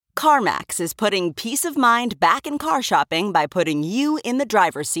CarMax is putting peace of mind back in car shopping by putting you in the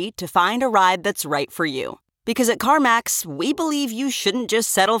driver's seat to find a ride that's right for you. Because at CarMax, we believe you shouldn't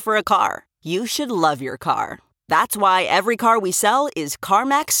just settle for a car. You should love your car. That's why every car we sell is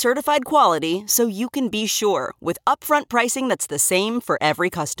CarMax certified quality, so you can be sure with upfront pricing that's the same for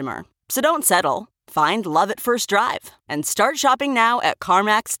every customer. So don't settle. Find love at first drive and start shopping now at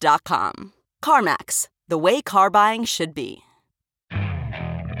CarMax.com. CarMax, the way car buying should be.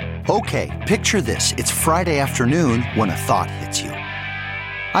 Okay, picture this. It's Friday afternoon when a thought hits you.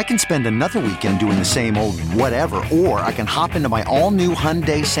 I can spend another weekend doing the same old whatever, or I can hop into my all-new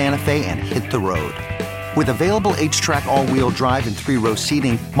Hyundai Santa Fe and hit the road. With available H-Track all-wheel drive and 3-row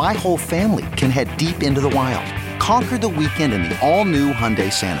seating, my whole family can head deep into the wild. Conquer the weekend in the all-new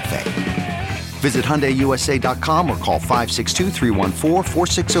Hyundai Santa Fe. Visit HyundaiUSA.com or call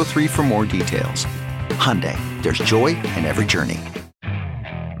 562-314-4603 for more details. Hyundai, there's joy in every journey.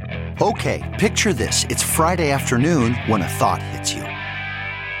 Okay, picture this. It's Friday afternoon when a thought hits you.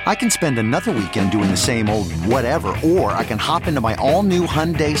 I can spend another weekend doing the same old whatever, or I can hop into my all-new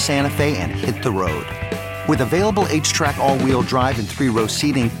Hyundai Santa Fe and hit the road. With available H-Track all-wheel drive and 3-row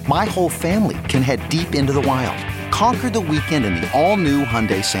seating, my whole family can head deep into the wild. Conquer the weekend in the all-new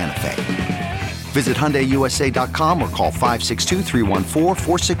Hyundai Santa Fe. Visit HyundaiUSA.com or call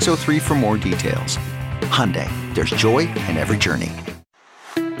 562-314-4603 for more details. Hyundai, there's joy in every journey.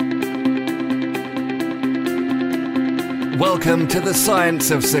 Welcome to the Science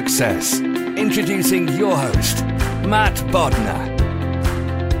of Success. Introducing your host, Matt Bodnar.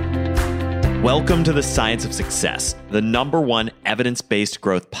 Welcome to the Science of Success, the #1 evidence-based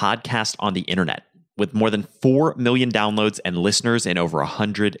growth podcast on the internet, with more than 4 million downloads and listeners in over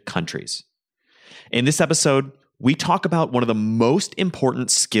 100 countries. In this episode, we talk about one of the most important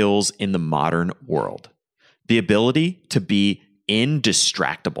skills in the modern world, the ability to be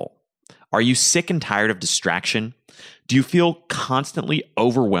indistractable. Are you sick and tired of distraction? Do you feel constantly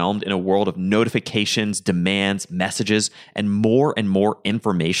overwhelmed in a world of notifications, demands, messages, and more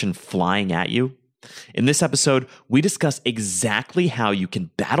information flying at you? In this episode, we discuss exactly how you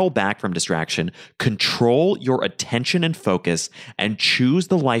can battle back from distraction, control your attention and focus, and choose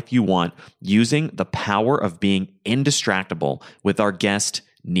the life you want using the power of being indistractable with our guest,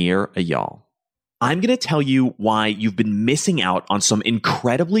 Eyal. I'm going to tell you why you've been missing out on some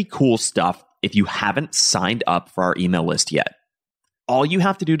incredibly cool stuff if you haven't signed up for our email list yet. All you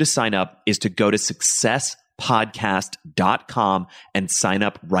have to do to sign up is to go to successpodcast.com and sign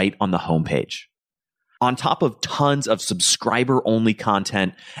up right on the homepage. On top of tons of subscriber-only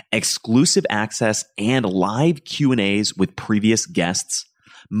content, exclusive access, and live Q&As with previous guests,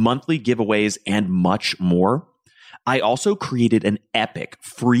 monthly giveaways, and much more, I also created an epic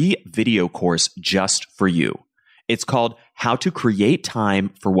free video course just for you. It's called How to Create Time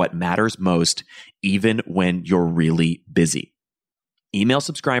for What Matters Most, even when you're really busy. Email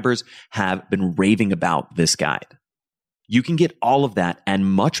subscribers have been raving about this guide. You can get all of that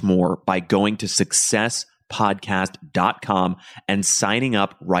and much more by going to successpodcast.com and signing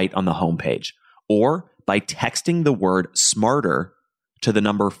up right on the homepage, or by texting the word SMARTER to the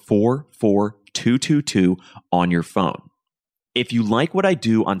number 44222 on your phone. If you like what I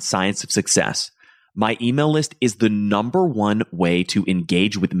do on Science of Success, my email list is the #1 way to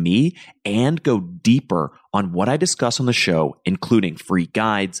engage with me and go deeper on what I discuss on the show, including free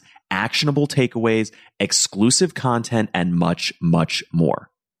guides, actionable takeaways, exclusive content, and much more.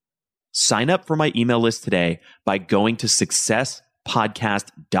 Sign up for my email list today by going to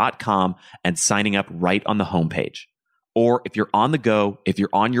successpodcast.com and signing up right on the homepage. Or if you're on the go, if you're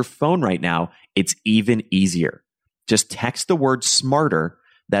on your phone right now, it's even easier. Just text the word SMARTER,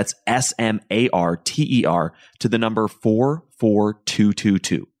 that's SMARTER, to the number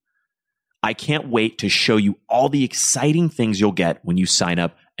 44222. I can't wait to show you all the exciting things you'll get when you sign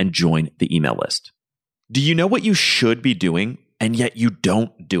up and join the email list. Do you know what you should be doing, and yet you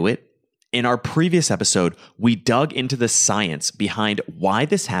don't do it? In our previous episode, we dug into the science behind why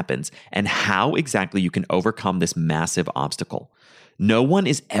this happens and how exactly you can overcome this massive obstacle. No one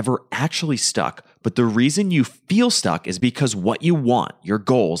is ever actually stuck, but the reason you feel stuck is because what you want, your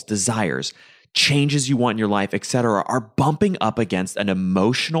goals, desires, changes you want in your life, etc., are bumping up against an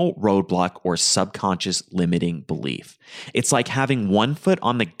emotional roadblock or subconscious limiting belief. It's like having one foot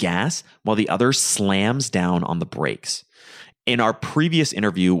on the gas while the other slams down on the brakes. In our previous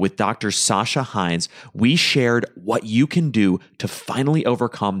interview with Dr. Sasha Hines, we shared what you can do to finally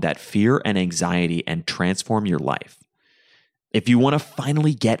overcome that fear and anxiety and transform your life. If you want to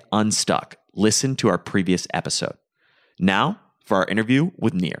finally get unstuck, listen to our previous episode. Now, for our interview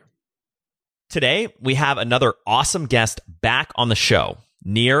with Eyal. Today, we have another awesome guest back on the show.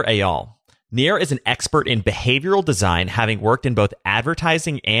 Eyal. Nir is an expert in behavioral design, having worked in both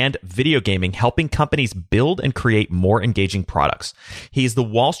advertising and video gaming, helping companies build and create more engaging products. He's the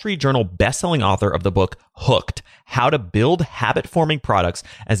Wall Street Journal bestselling author of the book Hooked: How to Build Habit-Forming Products,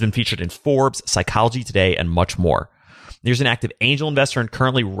 and has been featured in Forbes, Psychology Today, and much more. Nir's an active angel investor and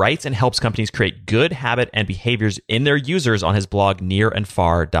currently writes and helps companies create good habit and behaviors in their users on his blog,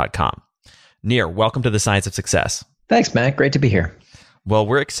 nirandfar.com. Nir, welcome to the Science of Success. Thanks, Matt. Great to be here. Well,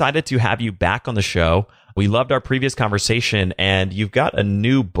 we're excited to have you back on the show. We loved our previous conversation, and you've got a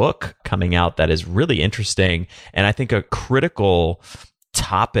new book coming out that is really interesting, and I think a critical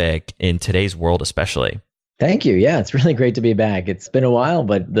topic in today's world especially. Thank you. Yeah, it's really great to be back. It's been a while,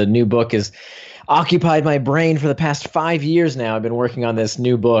 but the new book has occupied my brain for the past 5 years now. I've been working on this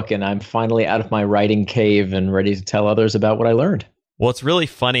new book, and I'm finally out of my writing cave and ready to tell others about what I learned. Well, it's really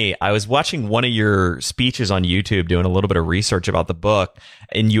funny. I was watching one of your speeches on YouTube doing a little bit of research about the book,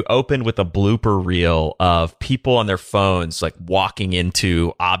 and you opened with a blooper reel of people on their phones, like walking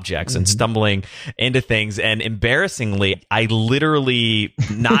into objects and stumbling into things. And embarrassingly, I literally,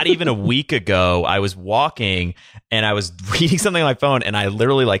 not even a week ago, I was walking and I was reading something on my phone, and I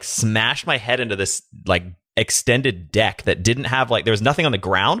literally like smashed my head into this like extended deck that didn't have like, there was nothing on the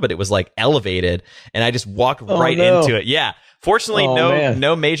ground, but it was like elevated, and I just walked into it. Yeah. Fortunately,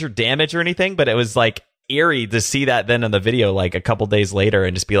 no major damage or anything, but it was like eerie to see that then in the video like a couple days later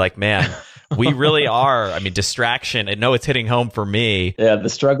and just be like, man, we really are. I mean, distraction. I know it's hitting home for me. Yeah, the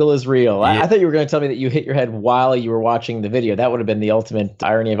struggle is real. Yeah. I thought you were going to tell me that you hit your head while you were watching the video. That would have been the ultimate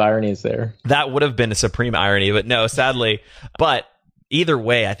irony of ironies there. That would have been a supreme irony, but no, sadly. But either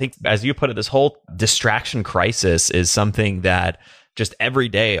way, I think, as you put it, this whole distraction crisis is something that just every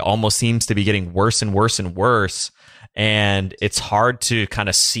day almost seems to be getting worse and worse and worse. And it's hard to kind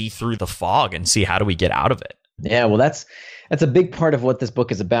of see through the fog and see how do we get out of it. Yeah, well, that's a big part of what this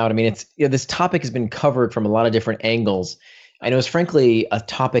book is about. I mean, it's this topic has been covered from a lot of different angles. And it was frankly a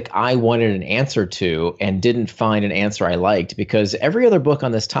topic I wanted an answer to and didn't find an answer I liked, because every other book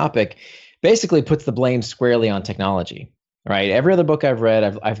on this topic basically puts the blame squarely on technology. Right. Every other book I've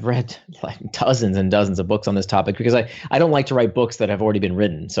read, I've read like dozens and dozens of books on this topic, because I don't like to write books that have already been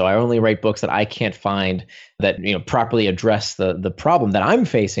written. So I only write books that I can't find that, properly address the problem that I'm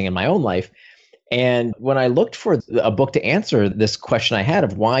facing in my own life. And when I looked for a book to answer this question I had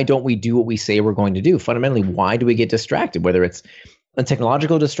of why don't we do what we say we're going to do? Fundamentally, why do we get distracted? Whether it's a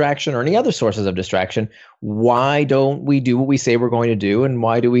technological distraction or any other sources of distraction, why don't we do what we say we're going to do? And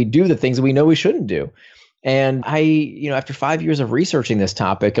why do we do the things that we know we shouldn't do? And after 5 years of researching this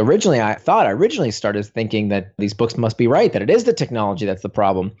topic, I originally started thinking that these books must be right, that it is the technology that's the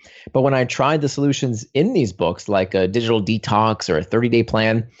problem. But when I tried the solutions in these books, like a digital detox or a 30-day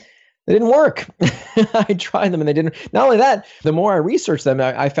plan, they didn't work. I tried them and they didn't. Not only that, the more I researched them,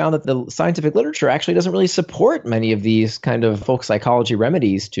 I found that the scientific literature actually doesn't really support many of these kind of folk psychology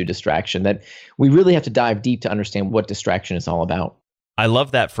remedies to distraction, that we really have to dive deep to understand what distraction is all about. I love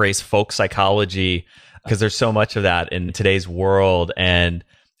that phrase, folk psychology, because there's so much of that in today's world. And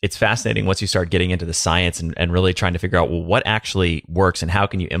it's fascinating once you start getting into the science and really trying to figure out, well, what actually works and how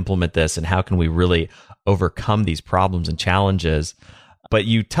can you implement this and how can we really overcome these problems and challenges. But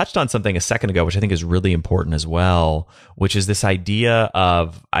you touched on something a second ago, which I think is really important as well, which is this idea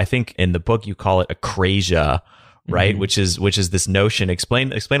of, I think in the book you call it acrasia, right? Which is this notion.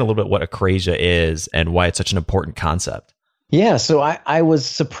 Explain a little bit what acrasia is and why it's such an important concept. Yeah, so I was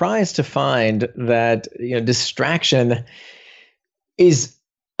surprised to find that distraction is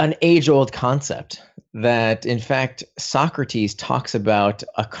an age-old concept, that in fact Socrates talks about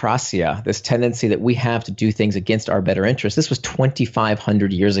akrasia, this tendency that we have to do things against our better interests. This was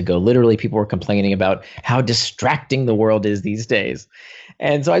 2,500 years ago. Literally, people were complaining about how distracting the world is these days.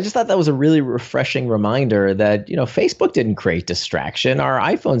 And so I just thought that was a really refreshing reminder that, Facebook didn't create distraction. Our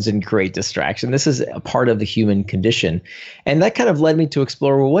iPhones didn't create distraction. This is a part of the human condition. And that kind of led me to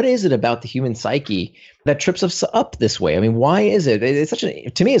explore, well, what is it about the human psyche that trips us up this way? I mean, why is it?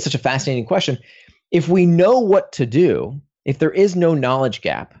 To me, it's such a fascinating question. If we know what to do, if there is no knowledge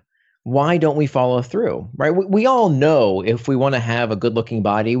gap, why don't we follow through, right? We all know if we want to have a good looking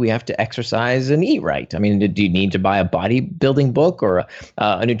body, we have to exercise and eat right. I mean, do you need to buy a bodybuilding book or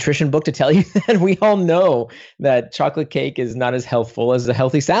a nutrition book to tell you that? We all know that chocolate cake is not as healthful as a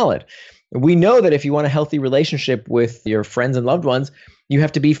healthy salad. We know that if you want a healthy relationship with your friends and loved ones, you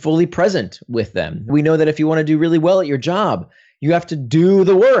have to be fully present with them. We know that if you want to do really well at your job, you have to do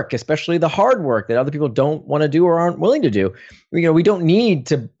the work, especially the hard work that other people don't want to do or aren't willing to do. We don't need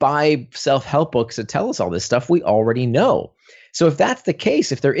to buy self-help books that tell us all this stuff. We already know. So if that's the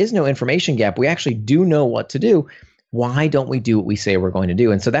case, if there is no information gap, we actually do know what to do. why don't we do what we say we're going to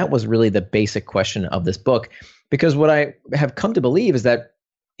do? And so that was really the basic question of this book, because what I have come to believe is that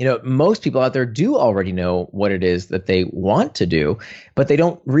most people out there do already know what it is that they want to do, but they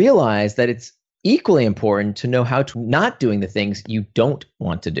don't realize that it's equally important to know how to not doing the things you don't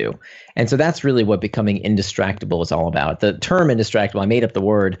want to do. And so that's really what becoming indistractable is all about. The term indistractable, I made up the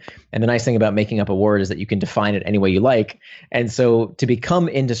word. And the nice thing about making up a word is that you can define it any way you like. And so to become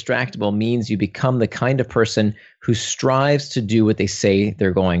indistractable means you become the kind of person who strives to do what they say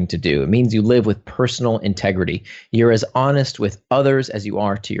they're going to do. It means you live with personal integrity. You're as honest with others as you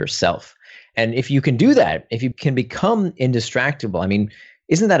are to yourself. And if you can do that, if you can become indistractable, I mean,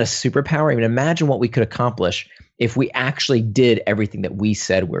 isn't that a superpower? I mean, imagine what we could accomplish if we actually did everything that we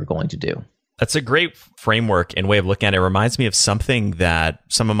said we're going to do. That's a great framework and way of looking at it. It reminds me of something that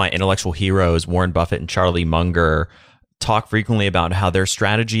some of my intellectual heroes, Warren Buffett and Charlie Munger, talk frequently about, how their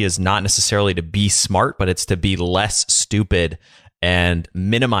strategy is not necessarily to be smart, but it's to be less stupid and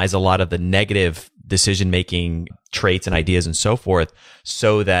minimize a lot of the negative decision-making traits and ideas and so forth,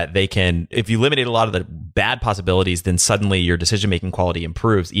 so that they can, if you eliminate a lot of the bad possibilities, then suddenly your decision-making quality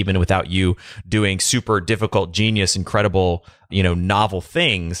improves, even without you doing super difficult, genius, incredible, novel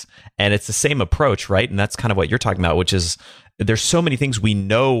things. And it's the same approach, right? And that's kind of what you're talking about, which is there's so many things we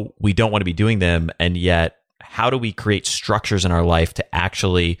know we don't want to be doing them. And yet, how do we create structures in our life to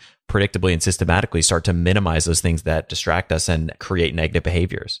actually predictably and systematically start to minimize those things that distract us and create negative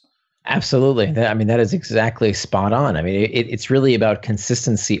behaviors? Absolutely. I mean, that is exactly spot on. I mean, it's really about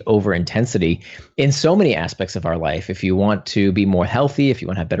consistency over intensity in so many aspects of our life. If you want to be more healthy, if you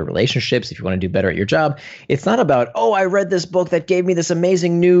want to have better relationships, if you want to do better at your job, it's not about, oh, I read this book that gave me this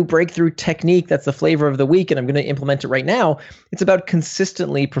amazing new breakthrough technique that's the flavor of the week and I'm going to implement it right now. It's about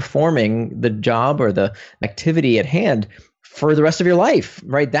consistently performing the job or the activity at hand for the rest of your life,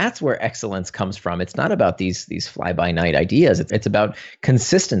 right? That's where excellence comes from. It's not about these fly-by-night ideas. It's about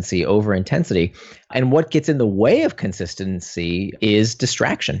consistency over intensity. And what gets in the way of consistency is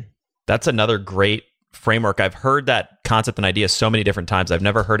distraction. That's another great framework. I've heard that concept and idea so many different times. I've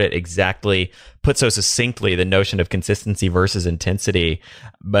never heard it exactly put so succinctly, the notion of consistency versus intensity.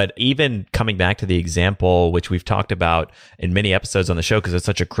 But even coming back to the example, which we've talked about in many episodes on the show, because it's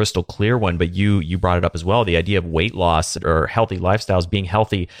such a crystal clear one, but you brought it up as well, the idea of weight loss or healthy lifestyles, being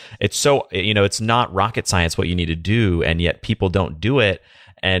healthy. It's so, it's not rocket science what you need to do, and yet people don't do it.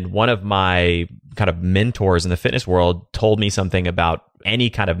 And one of my kind of mentors in the fitness world told me something about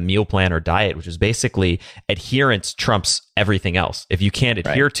any kind of meal plan or diet, which is basically adherence trumps everything else. If you can't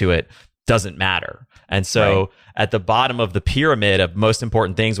adhere to it, doesn't matter. And so at the bottom of the pyramid of most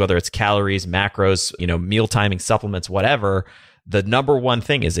important things, whether it's calories, macros, meal timing, supplements, whatever, the number one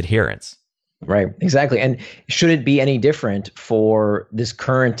thing is adherence. Right, exactly. And should it be any different for this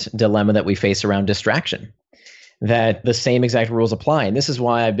current dilemma that we face around distraction? That the same exact rules apply. And this is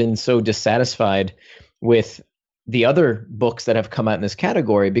why I've been so dissatisfied with the other books that have come out in this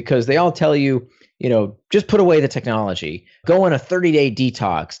category, because they all tell you, just put away the technology, go on a 30-day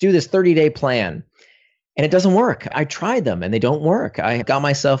detox, do this 30-day plan. And it doesn't work. I tried them and they don't work. I got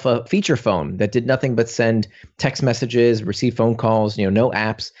myself a feature phone that did nothing but send text messages, receive phone calls, no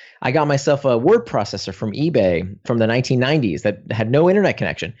apps. I got myself a word processor from eBay from the 1990s that had no internet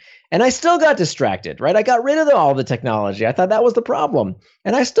connection. And I still got distracted, right? I got rid of all the technology. I thought that was the problem.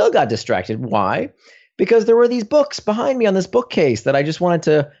 And I still got distracted. Why? Because there were these books behind me on this bookcase that I just wanted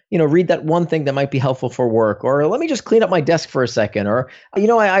to, read that one thing that might be helpful for work, or let me just clean up my desk for a second, or,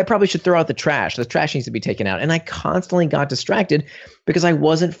 I probably should throw out the trash. The trash needs to be taken out. And I constantly got distracted because I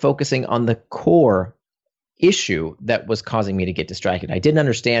wasn't focusing on the core issue that was causing me to get distracted. I didn't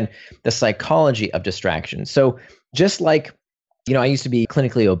understand the psychology of distraction. So just like, I used to be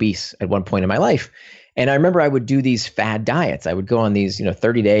clinically obese at one point in my life. And I remember I would do these fad diets. I would go on these,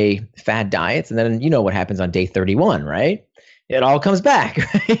 30-day fad diets. And then what happens on day 31, right? It all comes back,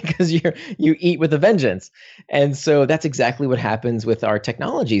 right? Because you eat with a vengeance. And so that's exactly what happens with our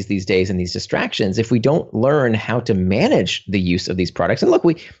technologies these days and these distractions. If we don't learn how to manage the use of these products, and look,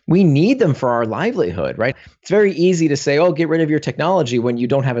 we need them for our livelihood, right? It's very easy to say, oh, get rid of your technology when you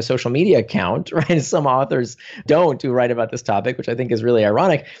don't have a social media account, right? Some authors don't who write about this topic, which I think is really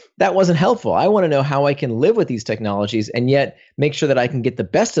ironic. That wasn't helpful. I want to know how I can live with these technologies and yet make sure that I can get the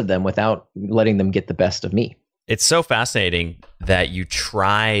best of them without letting them get the best of me. It's so fascinating that you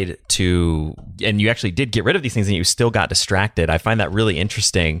tried to, and you actually did get rid of these things and you still got distracted. I find that really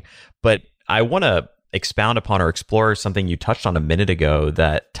interesting, but I want to expound upon or explore something you touched on a minute ago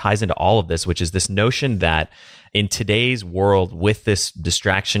that ties into all of this, which is this notion that in today's world, with this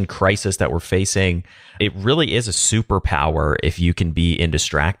distraction crisis that we're facing, it really is a superpower if you can be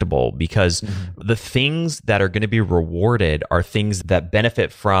indistractable, because the things that are going to be rewarded are things that benefit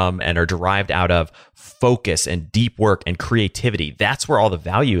from and are derived out of focus and deep work and creativity. That's where all the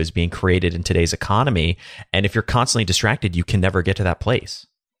value is being created in today's economy. And if you're constantly distracted, you can never get to that place.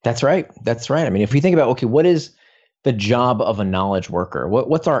 That's right. That's right. I mean, if we think about, okay, what is the job of a knowledge worker?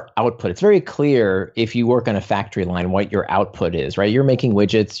 What's our output? It's very clear if you work on a factory line what your output is, right? You're making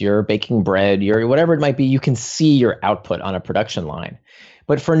widgets, you're baking bread, you're whatever it might be, you can see your output on a production line.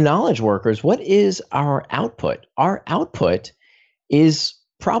 But for knowledge workers, what is our output? Our output is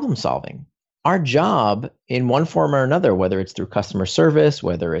problem solving. Our job in one form or another, whether it's through customer service,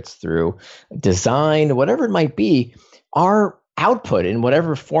 whether it's through design, whatever it might be, our output in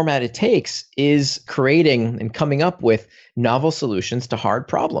whatever format it takes is creating and coming up with novel solutions to hard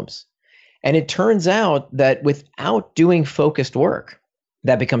problems. And it turns out that without doing focused work,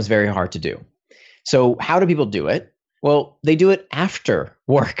 that becomes very hard to do. So how do people do it? Well, they do it after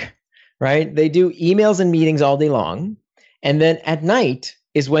work, right? They do emails and meetings all day long. And then at night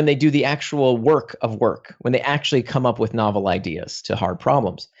is when they do the actual work of work, when they actually come up with novel ideas to hard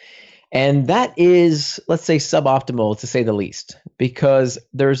problems. And that is, let's say, suboptimal to say the least, because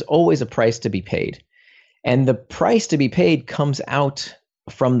there's always a price to be paid. And the price to be paid comes out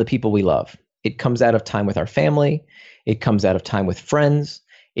from the people we love. It comes out of time with our family. It comes out of time with friends.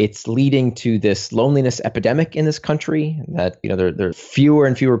 It's leading to this loneliness epidemic in this country that, there are fewer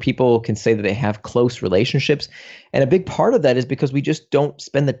and fewer people can say that they have close relationships. And a big part of that is because we just don't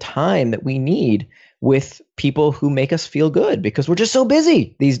spend the time that we need with people who make us feel good, because we're just so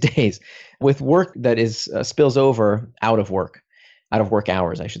busy these days with work that is spills over out of work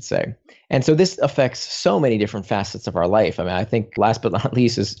hours, I should say. And so this affects so many different facets of our life. I mean, I think last but not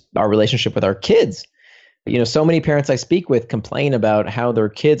least is our relationship with our kids. So many parents I speak with complain about how their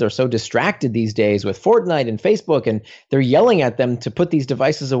kids are so distracted these days with Fortnite and Facebook, and they're yelling at them to put these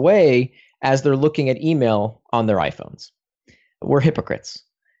devices away as they're looking at email on their iPhones. We're hypocrites.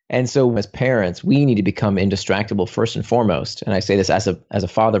 And so as parents, we need to become indistractable first and foremost. And I say this as a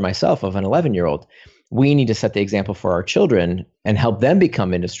father myself of an 11-year-old. We need to set the example for our children and help them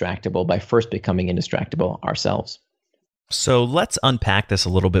become indistractable by first becoming indistractable ourselves. So let's unpack this a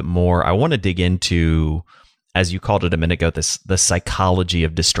little bit more. I want to dig into, as you called it a minute ago, the psychology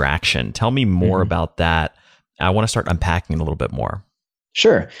of distraction. Tell me more about that. I want to start unpacking it a little bit more.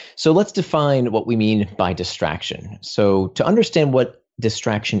 Sure. So let's define what we mean by distraction. So to understand what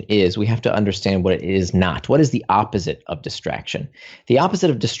distraction is, we have to understand what it is not. What is the opposite of distraction? The opposite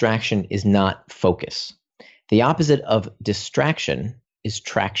of distraction is not focus. The opposite of distraction is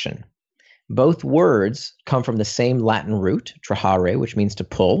traction. Both words come from the same Latin root, trahare, which means to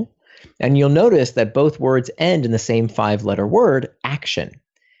pull. And you'll notice that both words end in the same 5-letter word, action.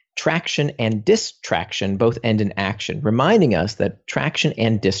 Traction and distraction both end in action, reminding us that traction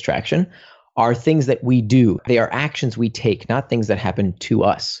and distraction are things that we do. They are actions we take, not things that happen to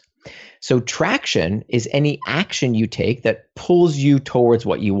us. So traction is any action you take that pulls you towards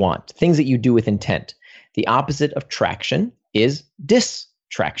what you want, things that you do with intent. The opposite of traction is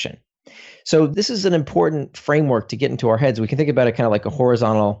distraction. So this is an important framework to get into our heads. We can think about it kind of like a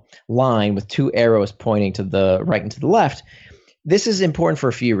horizontal line with 2 arrows pointing to the right and to the left. This is important for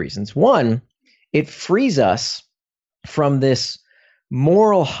a few reasons. One, it frees us from this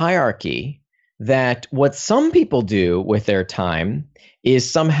moral hierarchy that what some people do with their time is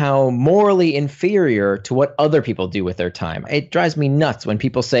somehow morally inferior to what other people do with their time. It drives me nuts when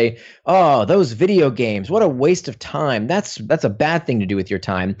people say, "Oh, those video games, what a waste of time. That's a bad thing to do with your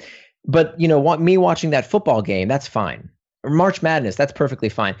time." But me watching that football game, that's fine. Or March Madness, that's perfectly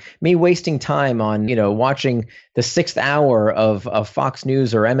fine. Me wasting time on, watching the 6th hour of Fox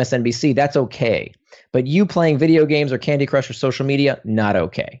News or MSNBC, that's okay. But you playing video games or Candy Crush or social media, not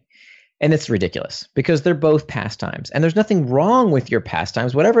okay. And it's ridiculous because they're both pastimes. And there's nothing wrong with your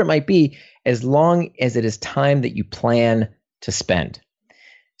pastimes, whatever it might be, as long as it is time that you plan to spend.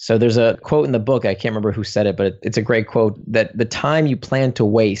 So there's a quote in the book, I can't remember who said it, but it's a great quote, that the time you plan to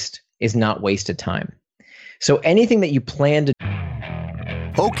waste is not wasted time. So anything that you plan to...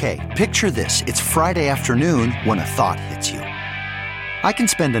 Okay, picture this. It's Friday afternoon when a thought hits you. I can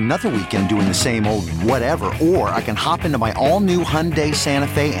spend another weekend doing the same old whatever, or I can hop into my all-new Hyundai Santa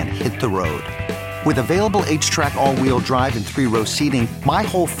Fe and hit the road. With available H-Track all-wheel drive and 3-row seating, my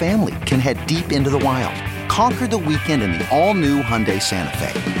whole family can head deep into the wild. Conquer the weekend in the all-new Hyundai Santa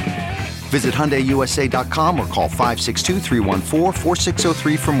Fe. Visit HyundaiUSA.com or call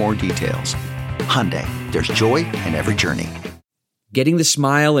 562-314-4603 for more details. Hyundai, there's joy in every journey. Getting the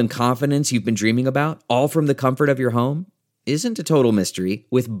smile and confidence you've been dreaming about, all from the comfort of your home, isn't a total mystery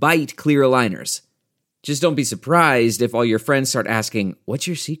with Byte clear aligners. Just don't be surprised if all your friends start asking, "What's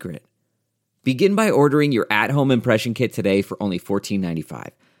your secret?" Begin by ordering your at-home impression kit today for only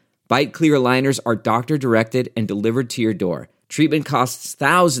 $14.95. Byte clear aligners are doctor-directed and delivered to your door. Treatment costs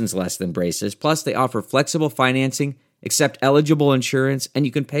thousands less than braces, plus they offer flexible financing, accept eligible insurance, and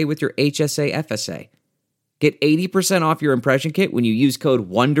you can pay with your HSA FSA. Get 80% off your impression kit when you use code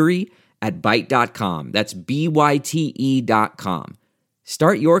WONDERY at Byte.com. That's BYTE.com.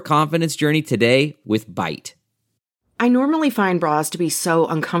 Start your confidence journey today with Byte. I normally find bras to be so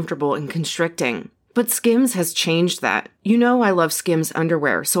uncomfortable and constricting, but Skims has changed that. You know I love Skims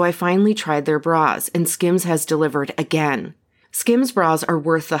underwear, so I finally tried their bras, and Skims has delivered again. Skims bras are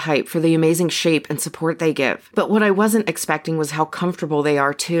worth the hype for the amazing shape and support they give, but what I wasn't expecting was how comfortable they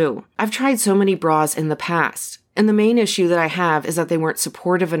are too. I've tried so many bras in the past, and the main issue that I have is that they weren't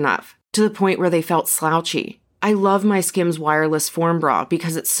supportive enough, to the point where they felt slouchy. I love my Skims wireless form bra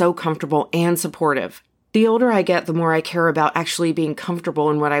because it's so comfortable and supportive. The older I get, the more I care about actually being comfortable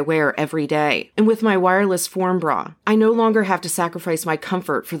in what I wear every day. And with my wireless form bra, I no longer have to sacrifice my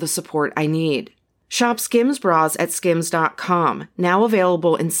comfort for the support I need. Shop Skims bras at skims.com, now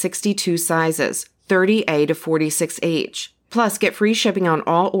available in 62 sizes, 30A to 46H. Plus, get free shipping on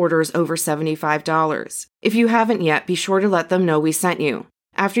all orders over $75. If you haven't yet, be sure to let them know we sent you.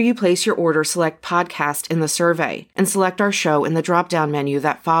 After you place your order, select podcast in the survey and select our show in the drop-down menu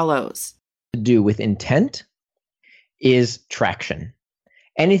that follows. To do with intent is traction.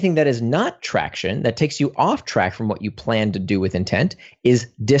 Anything that is not traction, that takes you off track from what you plan to do with intent, is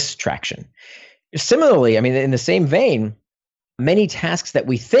distraction. Similarly, I mean, in the same vein, many tasks that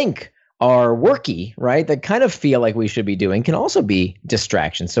we think are worky, right, that kind of feel like we should be doing can also be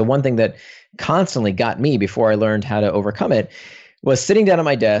distractions. So one thing that constantly got me before I learned how to overcome it was sitting down at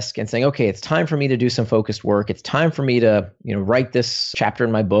my desk and saying, okay, it's time for me to do some focused work. It's time for me to, write this chapter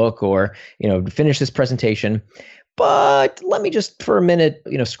in my book or, finish this presentation. But let me just for a minute,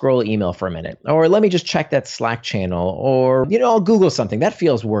 scroll email for a minute, or let me just check that Slack channel, or, I'll Google something. That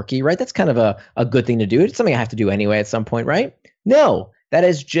feels worky, right? That's kind of a good thing to do. It's something I have to do anyway at some point, right? No, that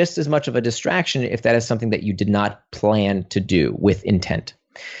is just as much of a distraction if that is something that you did not plan to do with intent.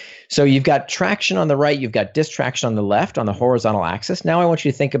 So you've got traction on the right, you've got distraction on the left on the horizontal axis. Now I want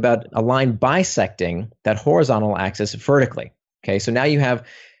you to think about a line bisecting that horizontal axis vertically. Okay, so now you have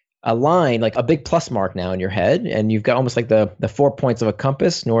a line, like a big plus mark now in your head, and you've got almost like the 4 points of a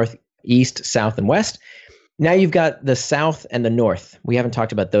compass, north, east, south, and west. Now you've got the south and the north. We haven't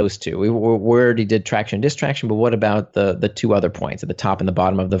talked about those two. We already did traction and distraction, but what about the two other points at the top and the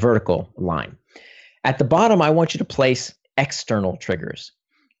bottom of the vertical line? At the bottom, I want you to place external triggers.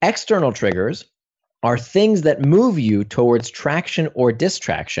 External triggers are things that move you towards traction or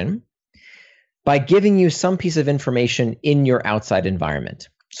distraction by giving you some piece of information in your outside environment.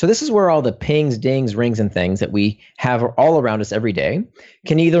 So this is where all the pings, dings, rings, and things that we have all around us every day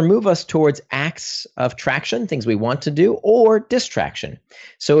can either move us towards acts of traction, things we want to do, or distraction.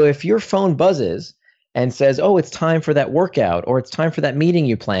 So if your phone buzzes and says, oh, it's time for that workout, or it's time for that meeting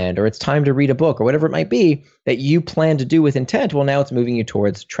you planned, or it's time to read a book, or whatever it might be that you plan to do with intent, well, now it's moving you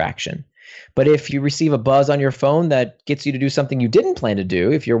towards traction. But if you receive a buzz on your phone that gets you to do something you didn't plan to do,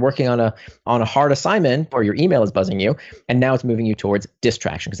 if you're working on a hard assignment or your email is buzzing you, and now it's moving you towards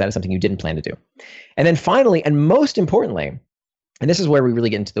distraction because that is something you didn't plan to do. And then finally, and most importantly, and this is where we really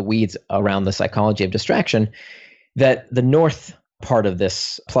get into the weeds around the psychology of distraction, that the north part of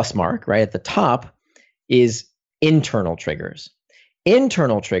this plus mark, right at the top, is internal triggers.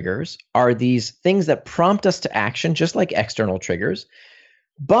 Internal triggers are these things that prompt us to action, just like external triggers,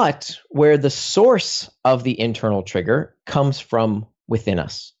 but where the source of the internal trigger comes from within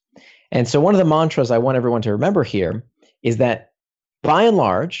us. And so one of the mantras I want everyone to remember here is that, by and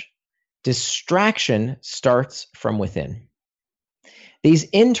large, distraction starts from within. These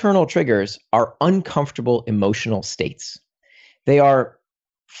internal triggers are uncomfortable emotional states. They are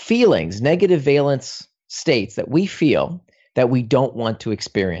feelings, negative valence states that we feel that we don't want to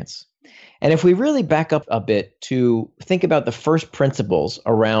experience. And if we really back up a bit to think about the first principles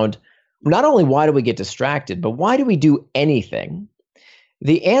around not only why do we get distracted, but why do we do anything?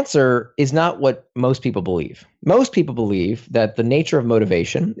 The answer is not what most people believe. Most people believe that the nature of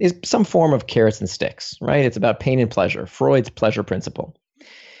motivation is some form of carrots and sticks, right? It's about pain and pleasure, Freud's pleasure principle.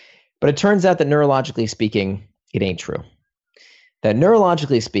 But it turns out that neurologically speaking, it ain't true. That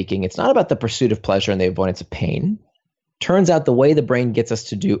neurologically speaking, it's not about the pursuit of pleasure and the avoidance of pain. Turns out the way the brain gets us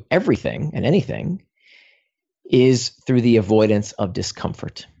to do everything and anything is through the avoidance of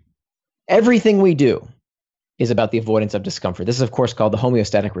discomfort. Everything we do is about the avoidance of discomfort. This is, of course, called the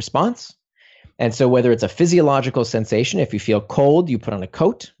homeostatic response. And so whether it's a physiological sensation, if you feel cold, you put on a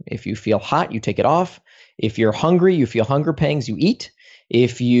coat. If you feel hot, you take it off. If you're hungry, you feel hunger pangs, you eat.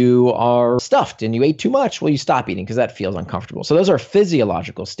 If you are stuffed and you ate too much, well, you stop eating because that feels uncomfortable. So those are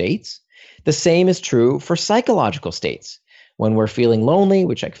physiological states. The same is true for psychological states. When we're feeling lonely,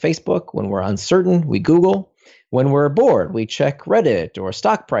 we check Facebook. When we're uncertain, we Google. When we're bored, we check Reddit or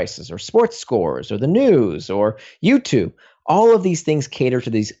stock prices or sports scores or the news or YouTube. All of these things cater to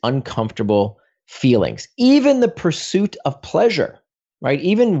these uncomfortable feelings. Even the pursuit of pleasure, right?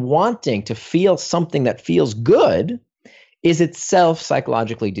 Even wanting to feel something that feels good is itself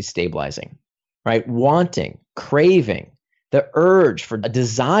psychologically destabilizing, right? Wanting, craving, the urge for a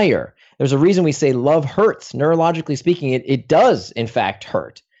desire. There's a reason we say love hurts. Neurologically speaking, it does, in fact,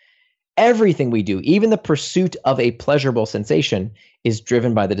 hurt. Everything we do, even the pursuit of a pleasurable sensation, is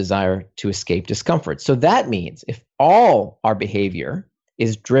driven by the desire to escape discomfort. So that means if all our behavior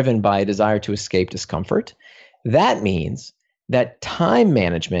is driven by a desire to escape discomfort, that means that time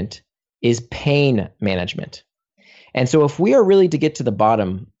management is pain management. And so if we are really to get to the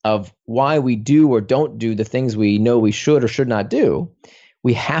bottom of why we do or don't do the things we know we should or should not do,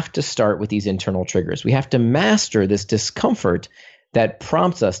 we have to start with these internal triggers. We have to master this discomfort that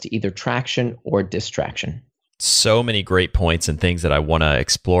prompts us to either traction or distraction. So many great points and things that I want to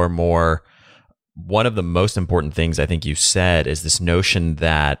explore more. One of the most important things I think you said is this notion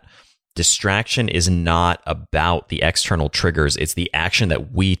that distraction is not about the external triggers. It's the action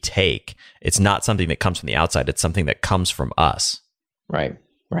that we take. It's not something that comes from the outside. It's something that comes from us. Right.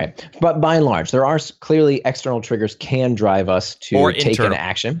 But by and large, there are clearly external triggers can drive us to take an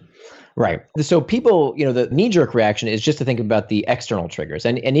action. Right. So people, the knee-jerk reaction is just to think about the external triggers.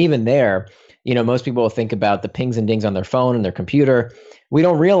 And even there, most people will think about the pings and dings on their phone and their computer. We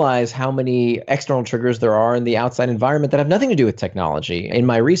don't realize how many external triggers there are in the outside environment that have nothing to do with technology. In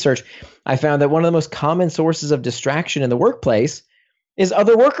my research, I found that one of the most common sources of distraction in the workplace is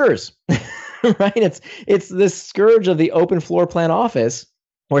other workers, right? It's this scourge of the open floor plan office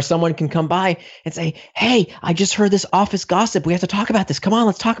where someone can come by and say, hey, I just heard this office gossip. We have to talk about this. Come on,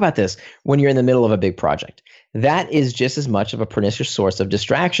 let's talk about this, when you're in the middle of a big project. That is just as much of a pernicious source of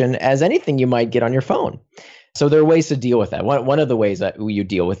distraction as anything you might get on your phone. So there are ways to deal with that. One of the ways that you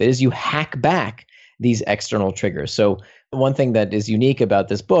deal with it is you hack back these external triggers. So one thing that is unique about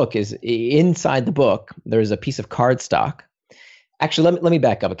this book is inside the book, there's a piece of cardstock. Actually, let me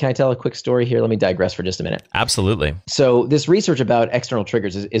back up. Can I tell a quick story here? Let me digress for just a minute. Absolutely. So this research about external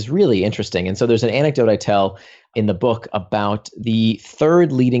triggers is really interesting. And so there's an anecdote I tell in the book about the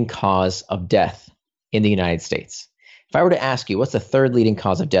third leading cause of death in the United States. If I were to ask you, what's the third leading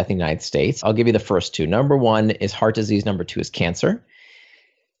cause of death in the United States? I'll give you the first two. Number one is heart disease. Number two is cancer.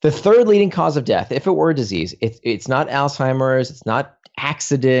 The third leading cause of death, if it were a disease, it's not Alzheimer's, it's not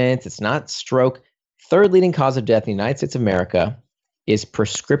accident, it's not stroke. Third leading cause of death in the United States of America is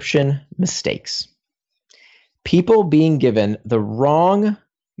prescription mistakes. People being given the wrong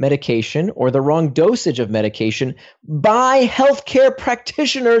medication or the wrong dosage of medication by healthcare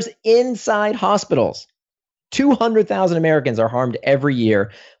practitioners inside hospitals. 200,000 Americans are harmed every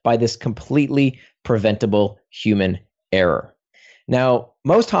year by this completely preventable human error. Now,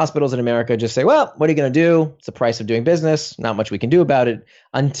 most hospitals in America just say, well, what are you going to do? It's the price of doing business. Not much we can do about it,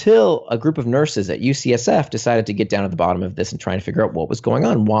 until a group of nurses at UCSF decided to get down at the bottom of this and try and figure out what was going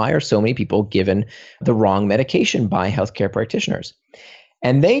on. Why are so many people given the wrong medication by healthcare practitioners?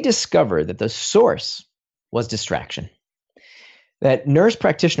 And they discovered that the source was distraction. That nurse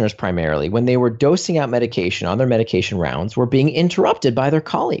practitioners primarily, when they were dosing out medication on their medication rounds, were being interrupted by their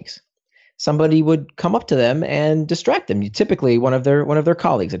colleagues. Somebody would come up to them and distract them, typically one of their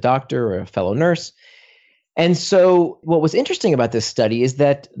colleagues, a doctor or a fellow nurse. And so what was interesting about this study is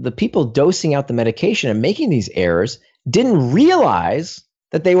that the people dosing out the medication and making these errors didn't realize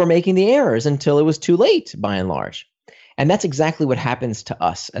that they were making the errors until it was too late, by and large. And that's exactly what happens to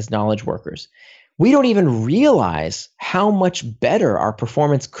us as knowledge workers. We don't even realize how much better our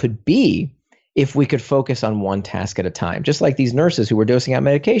performance could be if we could focus on one task at a time. Just like these nurses who were dosing out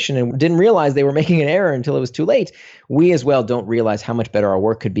medication and didn't realize they were making an error until it was too late, we as well don't realize how much better our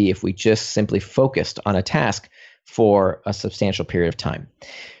work could be if we just simply focused on a task for a substantial period of time.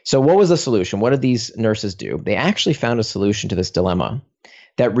 So what was the solution? What did these nurses do? They actually found a solution to this dilemma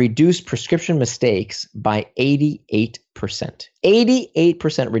that reduced prescription mistakes by 88%.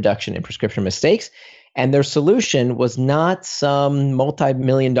 88% reduction in prescription mistakes. And their solution was not some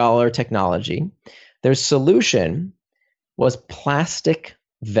multi-million-dollar technology. Their solution was plastic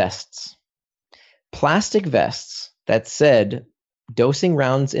vests. Plastic vests that said, dosing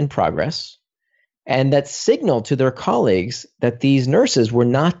rounds in progress, and that signaled to their colleagues that these nurses were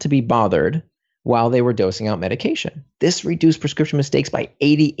not to be bothered while they were dosing out medication. This reduced prescription mistakes by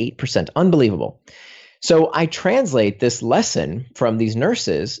 88%. Unbelievable. So I translate this lesson from these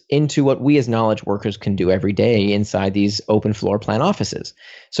nurses into what we as knowledge workers can do every day inside these open floor plan offices.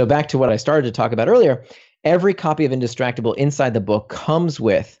 So back to what I started to talk about earlier, every copy of Indistractable inside the book comes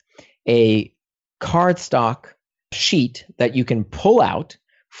with a cardstock sheet that you can pull out,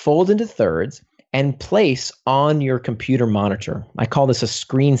 fold into thirds, and place on your computer monitor. I call this a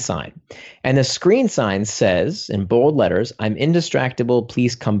screen sign. And the screen sign says in bold letters, "I'm indistractable,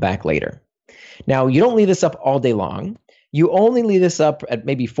 please come back later." Now, you don't leave this up all day long. You only leave this up at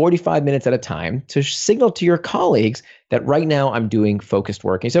maybe 45 minutes at a time to signal to your colleagues that right now I'm doing focused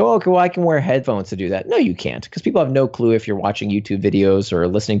work. And you say, oh, okay, well, I can wear headphones to do that. No, you can't, because people have no clue if you're watching YouTube videos or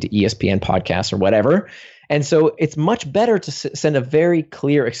listening to ESPN podcasts or whatever. And so it's much better to send a very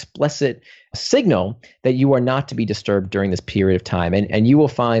clear, explicit signal that you are not to be disturbed during this period of time. And you will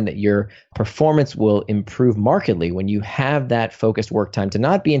find that your performance will improve markedly when you have that focused work time to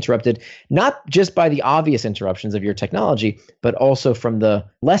not be interrupted, not just by the obvious interruptions of your technology, but also from the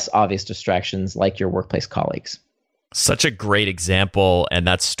less obvious distractions like your workplace colleagues. Such a great example. And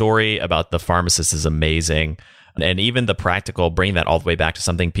that story about the pharmacist is amazing. And even the practical, bringing that all the way back to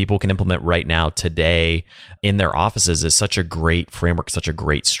something people can implement right now today in their offices is such a great framework, such a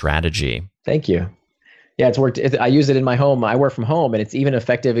great strategy. Thank you. Yeah, it's worked. I use it in my home. I work from home, and it's even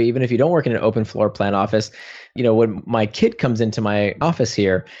effective even if you don't work in an open floor plan office. You know, when my kid comes into my office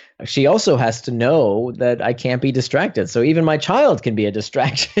here, she also has to know that I can't be distracted. So even my child can be a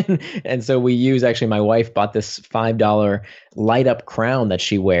distraction. And so we use, actually, my wife bought this $5 light up crown that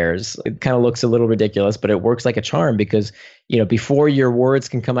she wears. It kind of looks a little ridiculous, but it works like a charm because, you know, before your words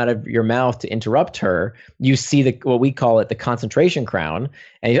can come out of your mouth to interrupt her, you see what we call it, the concentration crown.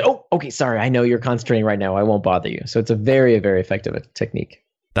 And you go, oh, okay, sorry, I know you're concentrating right now. I won't bother you. So it's a very, very effective technique.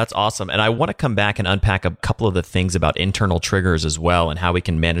 That's awesome. And I want to come back and unpack a couple of the things about internal triggers as well and how we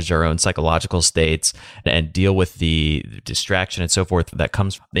can manage our own psychological states and deal with the distraction and so forth that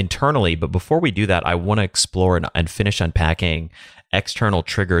comes internally. But before we do that, I want to explore and finish unpacking external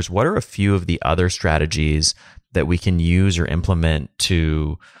triggers. What are a few of the other strategies that we can use or implement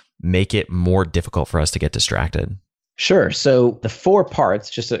to make it more difficult for us to get distracted? Sure. So the 4 parts,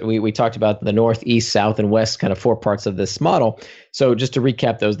 just we talked about the north, east, south, and west, kind of 4 parts of this model. So just to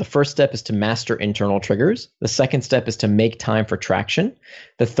recap those, the first step is to master internal triggers. The second step is to make time for traction.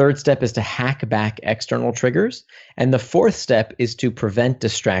 The third step is to hack back external triggers. And the fourth step is to prevent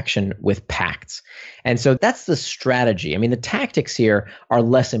distraction with pacts. And so that's the strategy. I mean, the tactics here are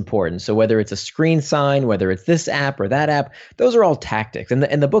less important. So whether it's a screen sign, whether it's this app or that app, those are all tactics. And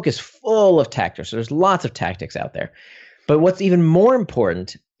the book is full of tactics. So there's lots of tactics out there. But what's even more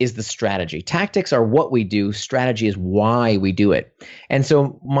important is the strategy. Tactics are what we do. Strategy is why we do it. And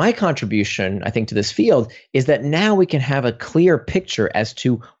so my contribution, I think, to this field is that now we can have a clear picture as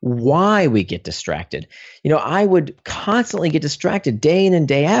to why we get distracted. You know, I would constantly get distracted day in and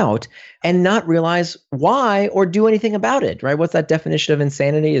day out and not realize why or do anything about it, right? What's that definition of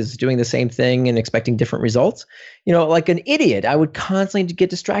insanity? Is doing the same thing and expecting different results. You know, like an idiot, I would constantly get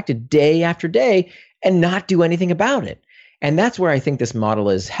distracted day after day and not do anything about it. And that's where I think this model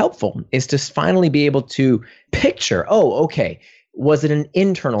is helpful, is to finally be able to picture, oh, okay, was it an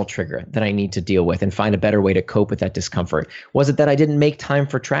internal trigger that I need to deal with and find a better way to cope with that discomfort? Was it that I didn't make time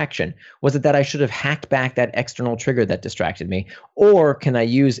for traction? Was it that I should have hacked back that external trigger that distracted me? Or can I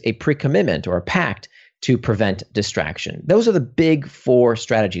use a pre-commitment or a pact to prevent distraction? Those are the big 4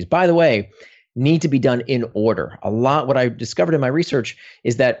 strategies. By the way, need to be done in order. What I discovered in my research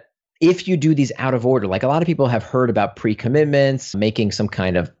is that if you do these out of order, like a lot of people have heard about pre-commitments, making some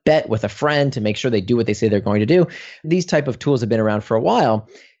kind of bet with a friend to make sure they do what they say they're going to do. These type of tools have been around for a while,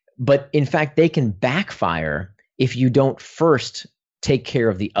 but in fact, they can backfire if you don't first take care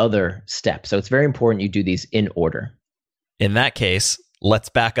of the other steps. So it's very important you do these in order. In that case, let's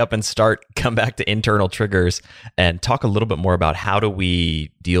back up and come back to internal triggers and talk a little bit more about how do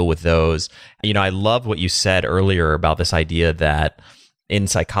we deal with those. You know, I love what you said earlier about this idea that in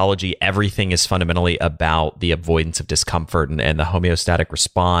psychology, everything is fundamentally about the avoidance of discomfort and the homeostatic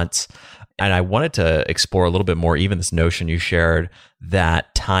response. And I wanted to explore a little bit more, even this notion you shared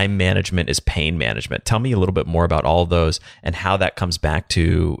that time management is pain management. Tell me a little bit more about all of those and how that comes back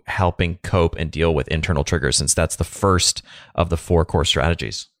to helping cope and deal with internal triggers, since that's the first of the 4 core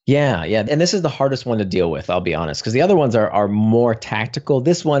strategies. Yeah. And this is the hardest one to deal with, I'll be honest, because the other ones are more tactical.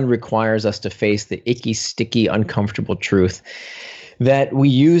 This one requires us to face the icky, sticky, uncomfortable truth that we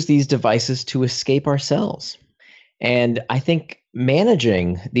use these devices to escape ourselves. And I think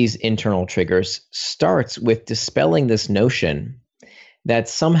managing these internal triggers starts with dispelling this notion that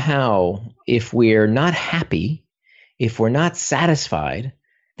somehow if we're not happy, if we're not satisfied,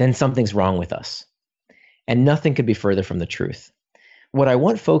 then something's wrong with us. And nothing could be further from the truth. What I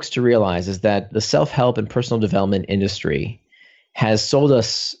want folks to realize is that the self-help and personal development industry has sold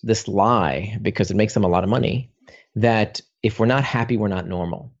us this lie, because it makes them a lot of money, that if we're not happy, we're not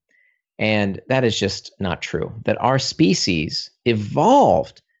normal. And that is just not true. That our species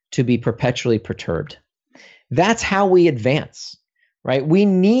evolved to be perpetually perturbed. That's how we advance, right? We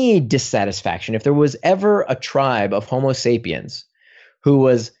need dissatisfaction. If there was ever a tribe of Homo sapiens who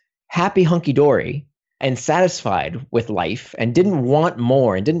was happy hunky-dory and satisfied with life and didn't want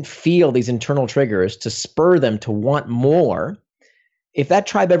more and didn't feel these internal triggers to spur them to want more, if that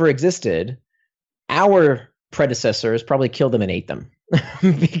tribe ever existed, our predecessors probably killed them and ate them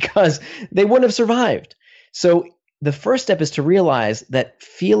because they wouldn't have survived. So the first step is to realize that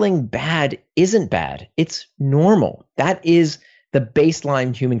feeling bad isn't bad. It's normal. That is the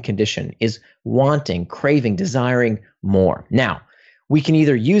baseline human condition, is wanting, craving, desiring more. Now, we can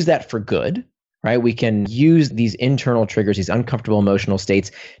either use that for good, right? We can use these internal triggers, these uncomfortable emotional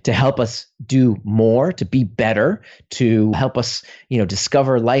states, to help us do more, to be better, to help us,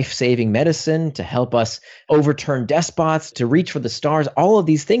 discover life-saving medicine, to help us overturn despots, to reach for the stars. All of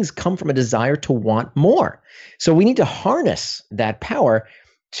these things come from a desire to want more. So we need to harness that power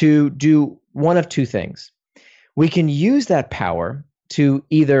to do one of two things. We can use that power to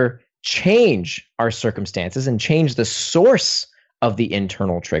either change our circumstances and change the source of the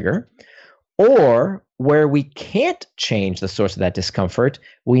internal trigger, or where we can't change the source of that discomfort,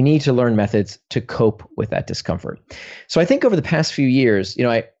 we need to learn methods to cope with that discomfort. So I think over the past few years,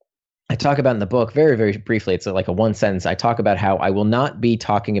 I talk about in the book very, very briefly, it's like a one sentence. I talk about how I will not be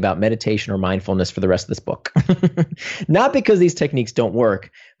talking about meditation or mindfulness for the rest of this book. Not because these techniques don't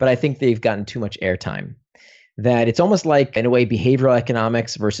work, but I think they've gotten too much airtime. That it's almost like, in a way, behavioral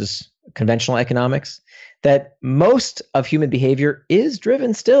economics versus conventional economics. That most of human behavior is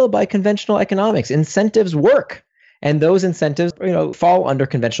driven still by conventional economics. Incentives work, and those incentives, fall under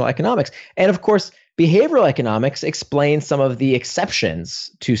conventional economics. And of course, behavioral economics explains some of the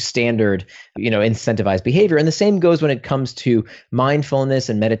exceptions to standard, incentivized behavior. And the same goes when it comes to mindfulness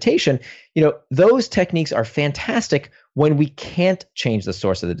and meditation. Those techniques are fantastic when we can't change the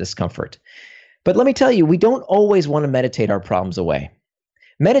source of the discomfort. But let me tell you, we don't always want to meditate our problems away.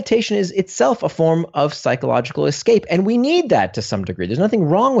 Meditation is itself a form of psychological escape, and we need that to some degree. There's nothing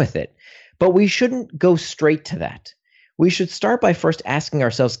wrong with it, but we shouldn't go straight to that. We should start by first asking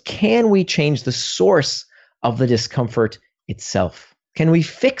ourselves, can we change the source of the discomfort itself? Can we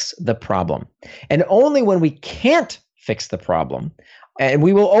fix the problem? And only when we can't fix the problem, and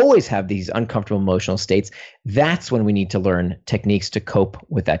we will always have these uncomfortable emotional states, that's when we need to learn techniques to cope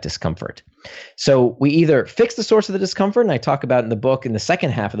with that discomfort. So we either fix the source of the discomfort, and I talk about in the book, in the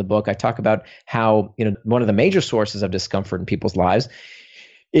second half of the book, I talk about how, one of the major sources of discomfort in people's lives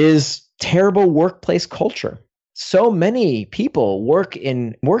is terrible workplace culture. So many people work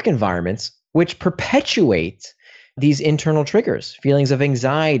in work environments which perpetuate these internal triggers. Feelings of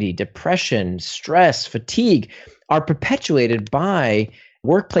anxiety, depression, stress, fatigue are perpetuated by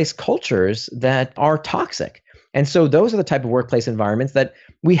workplace cultures that are toxic. And so those are the type of workplace environments that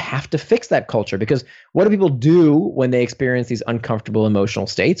we have to fix that culture, because what do people do when they experience these uncomfortable emotional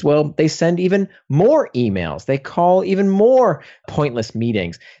states? Well, they send even more emails. They call even more pointless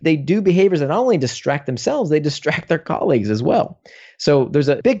meetings. They do behaviors that not only distract themselves, they distract their colleagues as well. So there's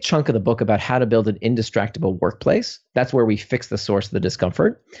a big chunk of the book about how to build an indistractable workplace. That's where we fix the source of the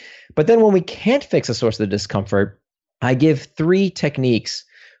discomfort. But then when we can't fix the source of the discomfort, I give 3 techniques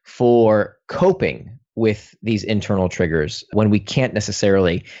for coping with these internal triggers when we can't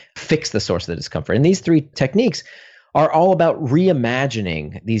necessarily fix the source of the discomfort. And these 3 techniques are all about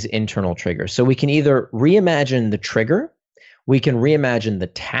reimagining these internal triggers. So we can either reimagine the trigger, we can reimagine the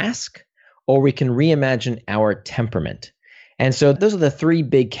task, or we can reimagine our temperament. And so those are the 3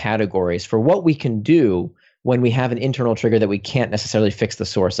 big categories for what we can do when we have an internal trigger that we can't necessarily fix the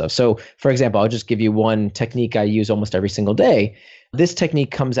source of. So for example, I'll just give you one technique I use almost every single day. This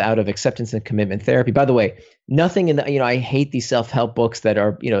technique comes out of acceptance and commitment therapy. By the way, nothing in the, I hate these self-help books that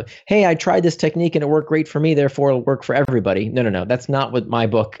are, hey, I tried this technique and it worked great for me, therefore it'll work for everybody. No. That's not what my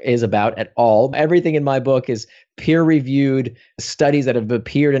book is about at all. Everything in my book is peer-reviewed studies that have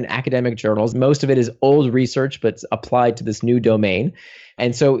appeared in academic journals. Most of it is old research, but it's applied to this new domain.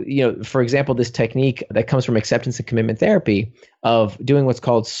 And so, for example, this technique that comes from acceptance and commitment therapy of doing what's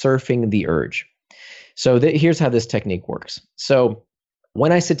called surfing the urge. So here's how this technique works. So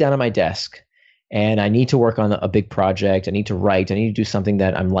when I sit down at my desk and I need to work on a big project. I need to write. I need to do something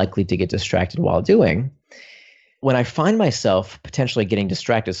that I'm likely to get distracted while doing. When I find myself potentially getting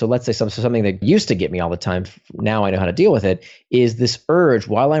distracted, so let's say something that used to get me all the time, now I know how to deal with it, is this urge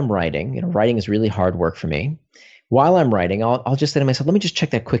while I'm writing. Writing is really hard work for me. While I'm writing, I'll just say to myself, let me just check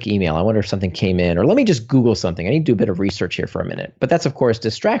that quick email. I wonder if something came in, or let me just Google something. I need to do a bit of research here for a minute. But that's, of course,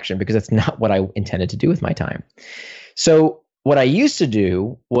 distraction because that's not what I intended to do with my time. So what I used to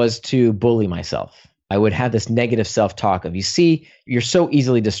do was to bully myself. I would have this negative self-talk of, you see, you're so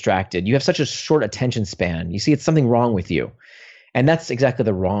easily distracted. You have such a short attention span. You see, it's something wrong with you. And that's exactly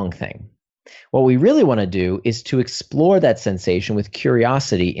the wrong thing. What we really want to do is to explore that sensation with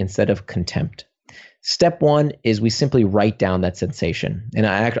curiosity instead of contempt. Step one is we simply write down that sensation. And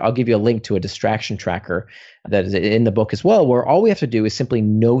I'll give you a link to a distraction tracker that is in the book as well, where all we have to do is simply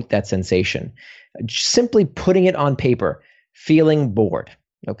note that sensation. Simply putting it on paper, feeling bored.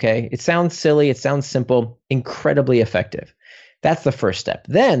 Okay, it sounds silly, it sounds simple, incredibly effective. That's the first step.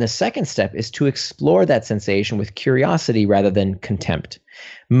 Then the second step is to explore that sensation with curiosity rather than contempt.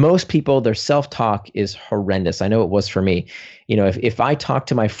 Most people, their self-talk is horrendous. I know it was for me. If I talk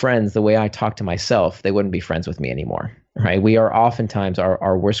to my friends the way I talk to myself, they wouldn't be friends with me anymore, right? We are oftentimes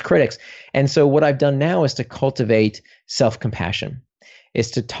our worst critics. And so what I've done now is to cultivate self-compassion, is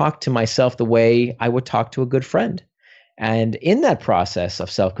to talk to myself the way I would talk to a good friend. And in that process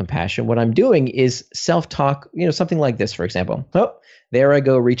of self-compassion, what I'm doing is self-talk, something like this, for example. Oh, there I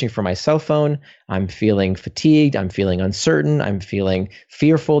go reaching for my cell phone. I'm feeling fatigued. I'm feeling uncertain. I'm feeling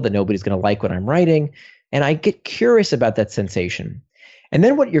fearful that nobody's going to like what I'm writing. And I get curious about that sensation. And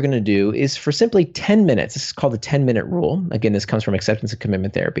then what you're going to do is for simply 10 minutes, this is called the 10-minute rule. Again, this comes from acceptance and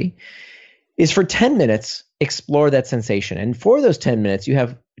commitment therapy, is for 10 minutes, explore that sensation. And for those 10 minutes, you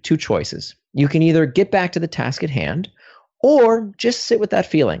have two choices. You can either get back to the task at hand, or just sit with that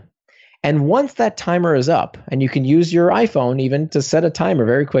feeling. And once that timer is up, and you can use your iPhone even to set a timer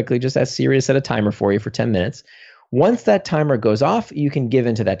very quickly, just ask Siri to set a timer for you for 10 minutes. Once that timer goes off, you can give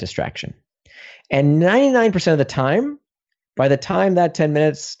into that distraction. And 99% of the time, by the time that 10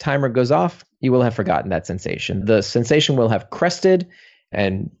 minutes timer goes off, you will have forgotten that sensation. The sensation will have crested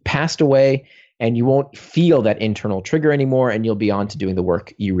and passed away, and you won't feel that internal trigger anymore, and you'll be on to doing the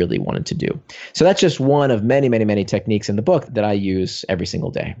work you really wanted to do. So that's just one of many, many, many techniques in the book that I use every single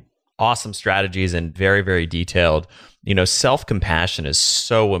day. Awesome strategies and very, very detailed. Self-compassion is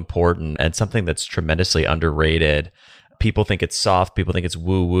so important and something that's tremendously underrated. People think it's soft. People think it's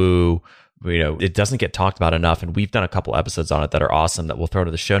woo-woo. It doesn't get talked about enough. And we've done a couple episodes on it that are awesome that we'll throw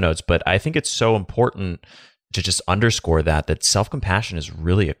to the show notes. But I think it's so important to just underscore that self-compassion is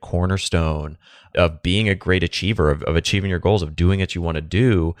really a cornerstone of being a great achiever, of achieving your goals, of doing what you want to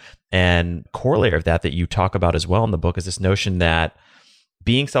do. And corollary of that you talk about as well in the book is this notion that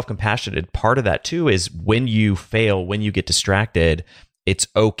being self-compassionate, part of that too is when you fail, when you get distracted, it's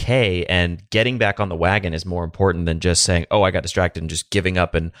okay. And getting back on the wagon is more important than just saying, oh, I got distracted and just giving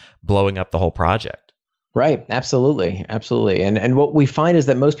up and blowing up the whole project. Right. Absolutely. Absolutely. And what we find is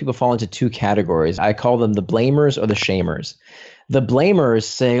that most people fall into two categories. I call them the blamers or the shamers. The blamers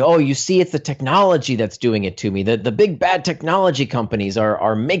say, oh, you see, it's the technology that's doing it to me. The big bad technology companies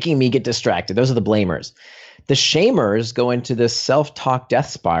are making me get distracted. Those are the blamers. The shamers go into this self-talk death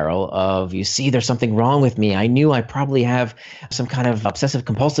spiral of, you see, there's something wrong with me. I knew I probably have some kind of obsessive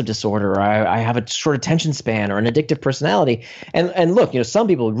compulsive disorder, or I have a short attention span or an addictive personality. And look, some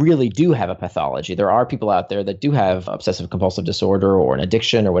people really do have a pathology. There are people out there that do have obsessive compulsive disorder or an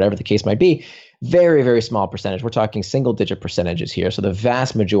addiction or whatever the case might be. Very, very small percentage. We're talking single digit percentages here. So the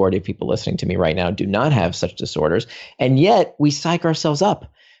vast majority of people listening to me right now do not have such disorders. And yet we psych ourselves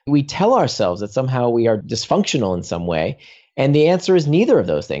up. We tell ourselves that somehow we are dysfunctional in some way. And the answer is neither of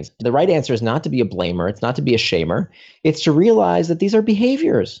those things. The right answer is not to be a blamer. It's not to be a shamer. It's to realize that these are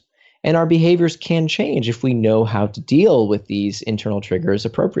behaviors. And our behaviors can change if we know how to deal with these internal triggers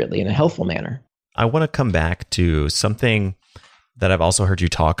appropriately in a healthful manner. I want to come back to something that I've also heard you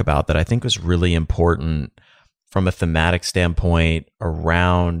talk about that I think was really important from a thematic standpoint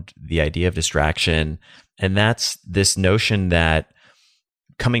around the idea of distraction. And that's this notion that,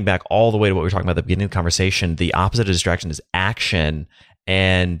 coming back all the way to what we were talking about at the beginning of the conversation, the opposite of distraction is action.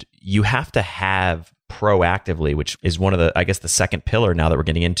 And you have to have proactively, which is one of the, I guess, the second pillar now that we're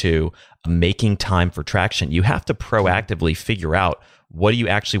getting into, making time for traction. You have to proactively figure out what do you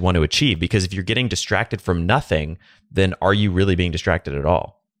actually want to achieve? Because if you're getting distracted from nothing, then are you really being distracted at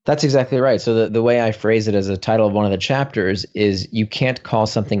all? That's exactly right. So the way I phrase it as a title of one of the chapters is, you can't call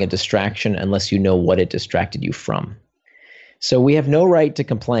something a distraction unless you know what it distracted you from. So we have no right to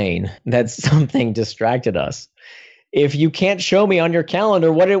complain that something distracted us if you can't show me on your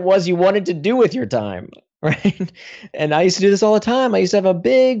calendar what it was you wanted to do with your time, right? And I used to do this all the time. I used to have a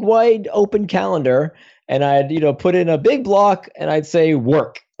big, wide, open calendar, and I'd, put in a big block, and I'd say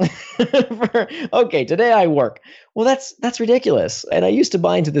work. Okay, today I work. Well, that's ridiculous. And I used to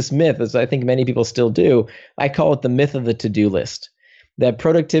buy into this myth, as I think many people still do. I call it the myth of the to-do list. That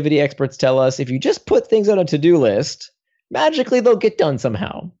productivity experts tell us if you just put things on a to-do list, magically they'll get done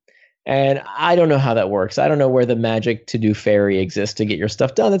somehow. And I don't know how that works. I don't know where the magic to-do fairy exists to get your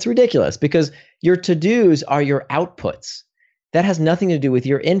stuff done. That's ridiculous, because your to-dos are your outputs. That has nothing to do with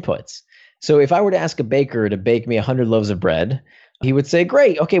your inputs. So if I were to ask a baker to bake me 100 loaves of bread, he would say,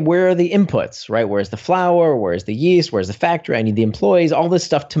 great, okay, where are the inputs, right? Where's the flour? Where's the yeast? Where's the factory? I need the employees, all this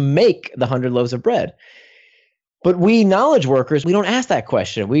stuff to make the 100 loaves of bread. But we knowledge workers, we don't ask that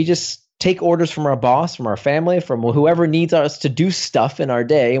question. We just take orders from our boss, from our family, from whoever needs us to do stuff in our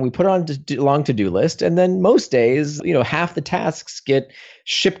day, and we put it on a long to-do list. And then most days, half the tasks get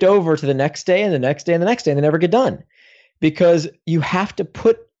shipped over to the next day and the next day and the next day, and they never get done. Because you have to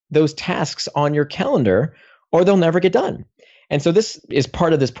put those tasks on your calendar or they'll never get done. And so this is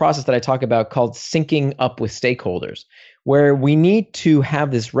part of this process that I talk about called syncing up with stakeholders, where we need to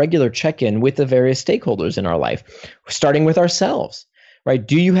have this regular check-in with the various stakeholders in our life, starting with ourselves, right?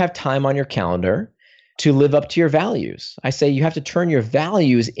 Do you have time on your calendar to live up to your values? I say you have to turn your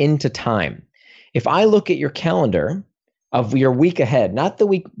values into time. If I look at your calendar of your week ahead, not the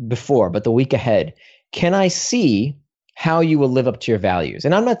week before, but the week ahead, can I see how you will live up to your values?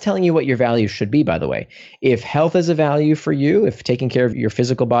 And I'm not telling you what your values should be, by the way. If health is a value for you, if taking care of your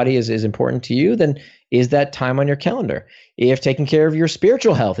physical body is important to you, then is that time on your calendar? If taking care of your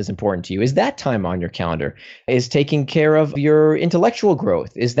spiritual health is important to you, is that time on your calendar? Is taking care of your intellectual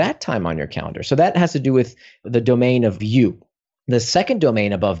growth, is that time on your calendar? So that has to do with the domain of you. The second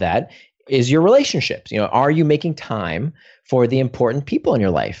domain above that is your relationships. Are you making time for the important people in your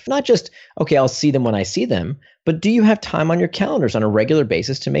life? Not just, okay, I'll see them when I see them, but do you have time on your calendars on a regular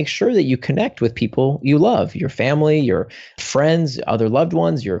basis to make sure that you connect with people you love, your family, your friends, other loved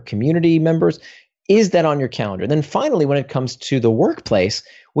ones, your community members? Is that on your calendar? Then finally, when it comes to the workplace,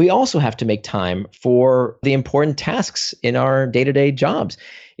 we also have to make time for the important tasks in our day-to-day jobs.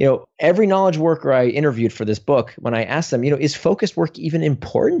 Every knowledge worker I interviewed for this book, when I asked them, is focused work even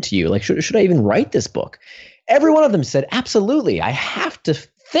important to you? Like, should I even write this book? Every one of them said, absolutely. I have to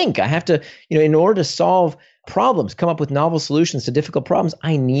think. I have to, in order to solve problems, come up with novel solutions to difficult problems,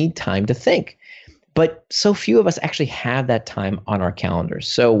 I need time to think. But so few of us actually have that time on our calendars.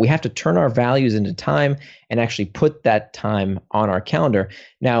 So we have to turn our values into time and actually put that time on our calendar.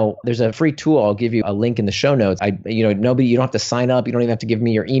 Now, there's a free tool. I'll give you a link in the show notes. You don't have to sign up. You don't even have to give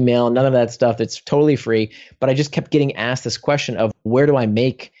me your email, none of that stuff. It's totally free. But I just kept getting asked this question of, where do I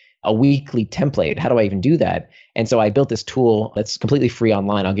make a weekly template? How do I even do that? And so I built this tool that's completely free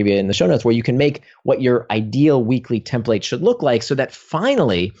online. I'll give you it in the show notes, where you can make what your ideal weekly template should look like, so that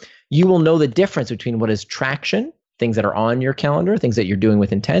finally you will know the difference between what is traction, things that are on your calendar, things that you're doing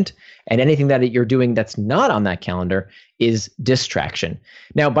with intent, and anything that you're doing that's not on that calendar is distraction.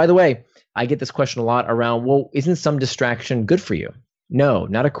 Now, by the way, I get this question a lot around, well, isn't some distraction good for you? No,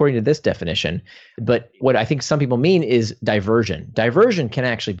 not according to this definition. But what I think some people mean is diversion. Diversion can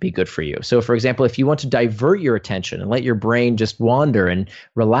actually be good for you. So for example, if you want to divert your attention and let your brain just wander and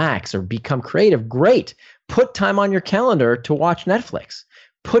relax or become creative, great. Put time on your calendar to watch Netflix.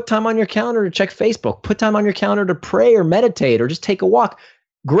 Put time on your calendar to check Facebook. Put time on your calendar to pray or meditate or just take a walk.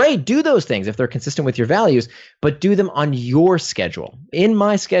 Great, do those things if they're consistent with your values, but do them on your schedule. In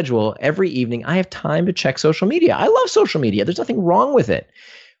my schedule, every evening, I have time to check social media. I love social media. There's nothing wrong with it,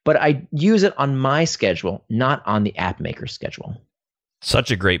 but I use it on my schedule, not on the app maker's schedule. Such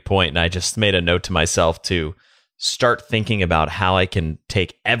a great point. And I just made a note to myself to start thinking about how I can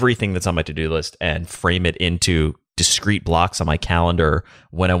take everything that's on my to-do list and frame it into discrete blocks on my calendar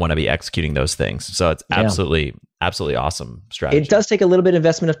when I want to be executing those things. So it's absolutely awesome strategy. It does take a little bit of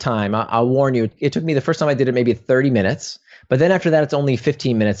investment of time. I'll warn you. It took me the first time I did it maybe 30 minutes, but then after that, it's only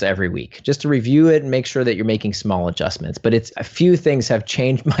 15 minutes every week just to review it and make sure that you're making small adjustments. But it's a few things have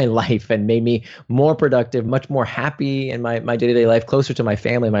changed my life and made me more productive, much more happy in my day-to-day life, closer to my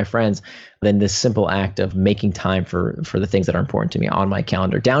family, my friends, than this simple act of making time for the things that are important to me on my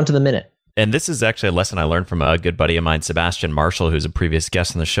calendar, down to the minute. And this is actually a lesson I learned from a good buddy of mine, Sebastian Marshall, who's a previous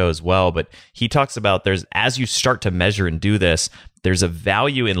guest on the show as well. But he talks about as you start to measure and do this, there's a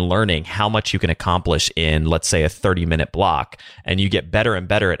value in learning how much you can accomplish in, let's say, a 30-minute block. And you get better and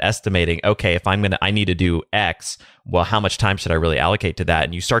better at estimating, okay, if I need to do X, well, how much time should I really allocate to that?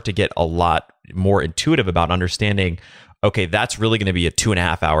 And you start to get a lot more intuitive about understanding, okay, that's really going to be a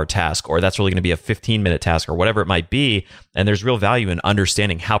 2.5 hour task, or that's really going to be a 15-minute task, or whatever it might be. And there's real value in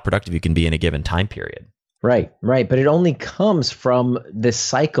understanding how productive you can be in a given time period. Right. But it only comes from this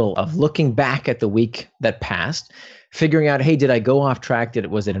cycle of looking back at the week that passed, figuring out, hey, did I go off track?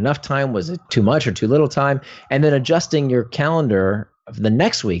 Was it enough time? Was it too much or too little time? And then adjusting your calendar of the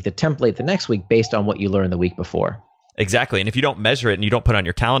next week, the template the next week, based on what you learned the week before. Exactly. And if you don't measure it and you don't put it on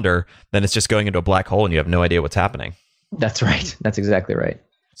your calendar, then it's just going into a black hole and you have no idea what's happening. That's right. That's exactly right.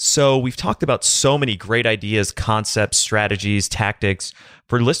 So we've talked about so many great ideas, concepts, strategies, tactics.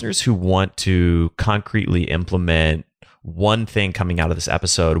 For listeners who want to concretely implement one thing coming out of this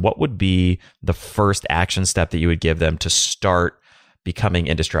episode, what would be the first action step that you would give them to start becoming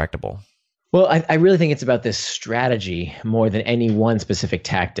indistractable? Well, I really think it's about this strategy more than any one specific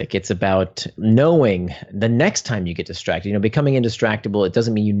tactic. It's about knowing the next time you get distracted. Becoming indistractable, it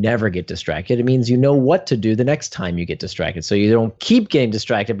doesn't mean you never get distracted. It means you know what to do the next time you get distracted. So you don't keep getting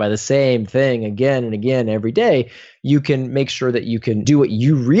distracted by the same thing again and again every day. You can make sure that you can do what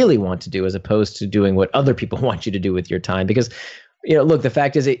you really want to do as opposed to doing what other people want you to do with your time. Because, look, the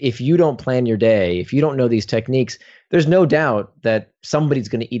fact is, if you don't plan your day, if you don't know these techniques, there's no doubt that somebody's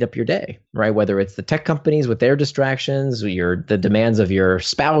going to eat up your day, right? Whether it's the tech companies with their distractions, or the demands of your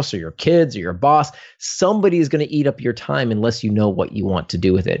spouse or your kids or your boss, somebody is going to eat up your time unless you know what you want to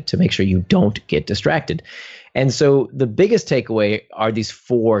do with it to make sure you don't get distracted. And so the biggest takeaway are these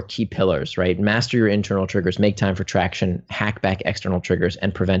 4 key pillars, right? Master your internal triggers, make time for traction, hack back external triggers,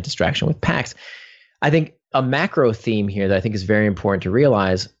 and prevent distraction with packs. I think a macro theme here that I think is very important to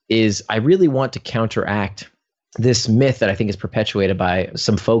realize is I really want to counteract this myth that I think is perpetuated by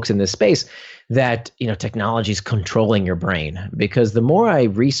some folks in this space that, technology is controlling your brain. Because the more I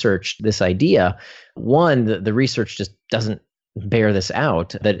researched this idea, one, the research just doesn't bear this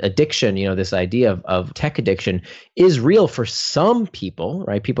out, that addiction, this idea of tech addiction is real for some people,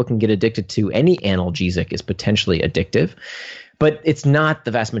 right? People can get addicted to any analgesic is potentially addictive. But it's not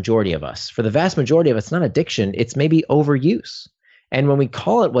the vast majority of us. For the vast majority of us, it's not addiction, it's maybe overuse. And when we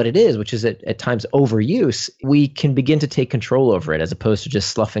call it what it is, which is at times overuse, we can begin to take control over it as opposed to just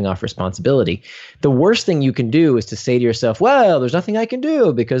sloughing off responsibility. The worst thing you can do is to say to yourself, well, there's nothing I can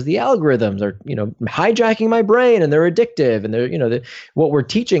do because the algorithms are, hijacking my brain and they're addictive. And they're, what we're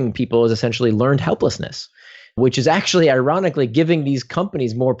teaching people is essentially learned helplessness, which is actually ironically giving these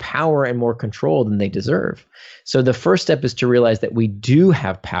companies more power and more control than they deserve. So the first step is to realize that we do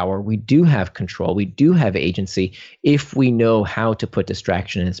have power, we do have control, we do have agency. If we know how to put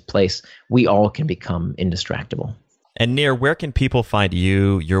distraction in its place, we all can become indistractable. And Nir, where can people find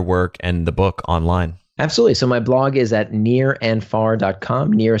you, your work, and the book online? Absolutely. So my blog is at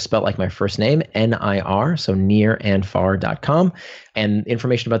nirandfar.com. Nir is spelled like my first name, N-I-R, so nirandfar.com. And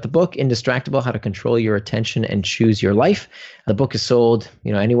information about the book, Indistractable, How to Control Your Attention and Choose Your Life. The book is sold,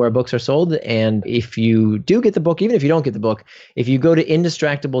 anywhere books are sold. And if you do get the book, even if you don't get the book, if you go to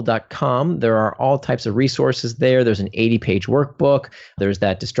indistractable.com, there are all types of resources there. There's an 80-page workbook. There's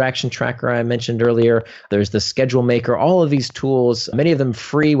that distraction tracker I mentioned earlier. There's the schedule maker, all of these tools, many of them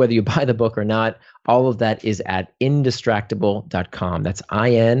free, whether you buy the book or not. All of that is at indistractable.com. That's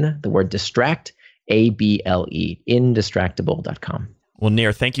I-N, the word distract, A-B-L-E, indistractable.com. Well,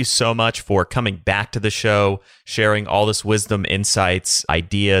 Nir, thank you so much for coming back to the show, sharing all this wisdom, insights,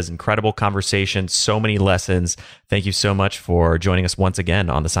 ideas, incredible conversations, so many lessons. Thank you so much for joining us once again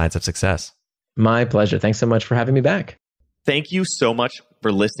on The Science of Success. My pleasure. Thanks so much for having me back. Thank you so much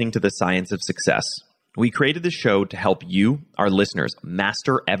for listening to The Science of Success. We created this show to help you, our listeners,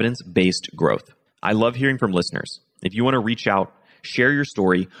 master evidence-based growth. I love hearing from listeners. If you want to reach out, share your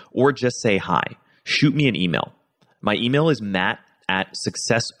story, or just say hi, shoot me an email. My email is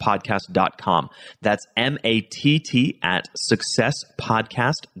matt@successpodcast.com. That's MATT at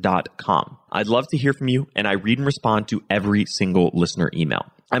successpodcast.com. I'd love to hear from you, and I read and respond to every single listener email.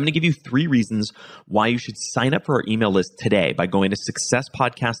 I'm going to give you 3 reasons why you should sign up for our email list today by going to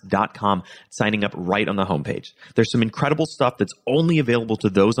successpodcast.com, signing up right on the homepage. There's some incredible stuff that's only available to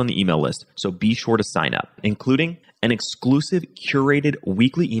those on the email list, so be sure to sign up, including an exclusive curated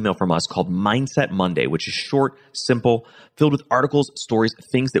weekly email from us called Mindset Monday, which is short, simple, filled with articles, stories,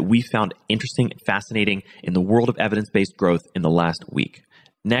 things that we found interesting and fascinating in the world of evidence-based growth in the last week.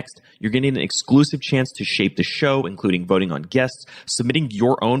 Next, you're getting an exclusive chance to shape the show, including voting on guests, submitting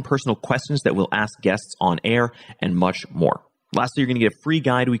your own personal questions that we'll ask guests on air, and much more. Lastly, you're going to get a free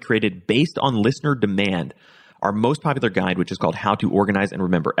guide we created based on listener demand, our most popular guide, which is called How to Organize and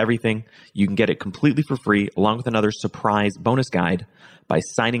Remember Everything. You can get it completely for free, along with another surprise bonus guide by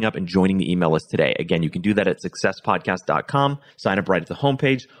signing up and joining the email list today. Again, you can do that at successpodcast.com, sign up right at the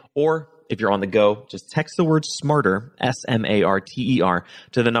homepage, or if you're on the go, just text the word SMARTER, SMARTER,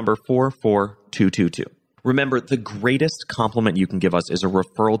 to the number 44222. Remember, the greatest compliment you can give us is a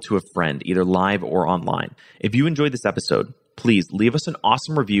referral to a friend, either live or online. If you enjoyed this episode, please leave us an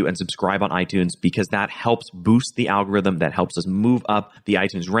awesome review and subscribe on iTunes, because that helps boost the algorithm, that helps us move up the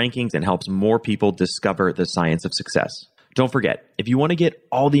iTunes rankings and helps more people discover the science of success. Don't forget, if you want to get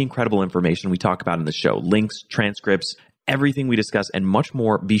all the incredible information we talk about in the show, links, transcripts, everything we discuss, and much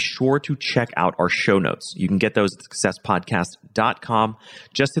more, be sure to check out our show notes. You can get those at successpodcast.com.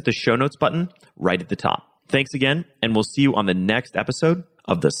 Just hit the show notes button right at the top. Thanks again, and we'll see you on the next episode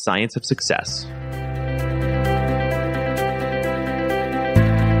of The Science of Success.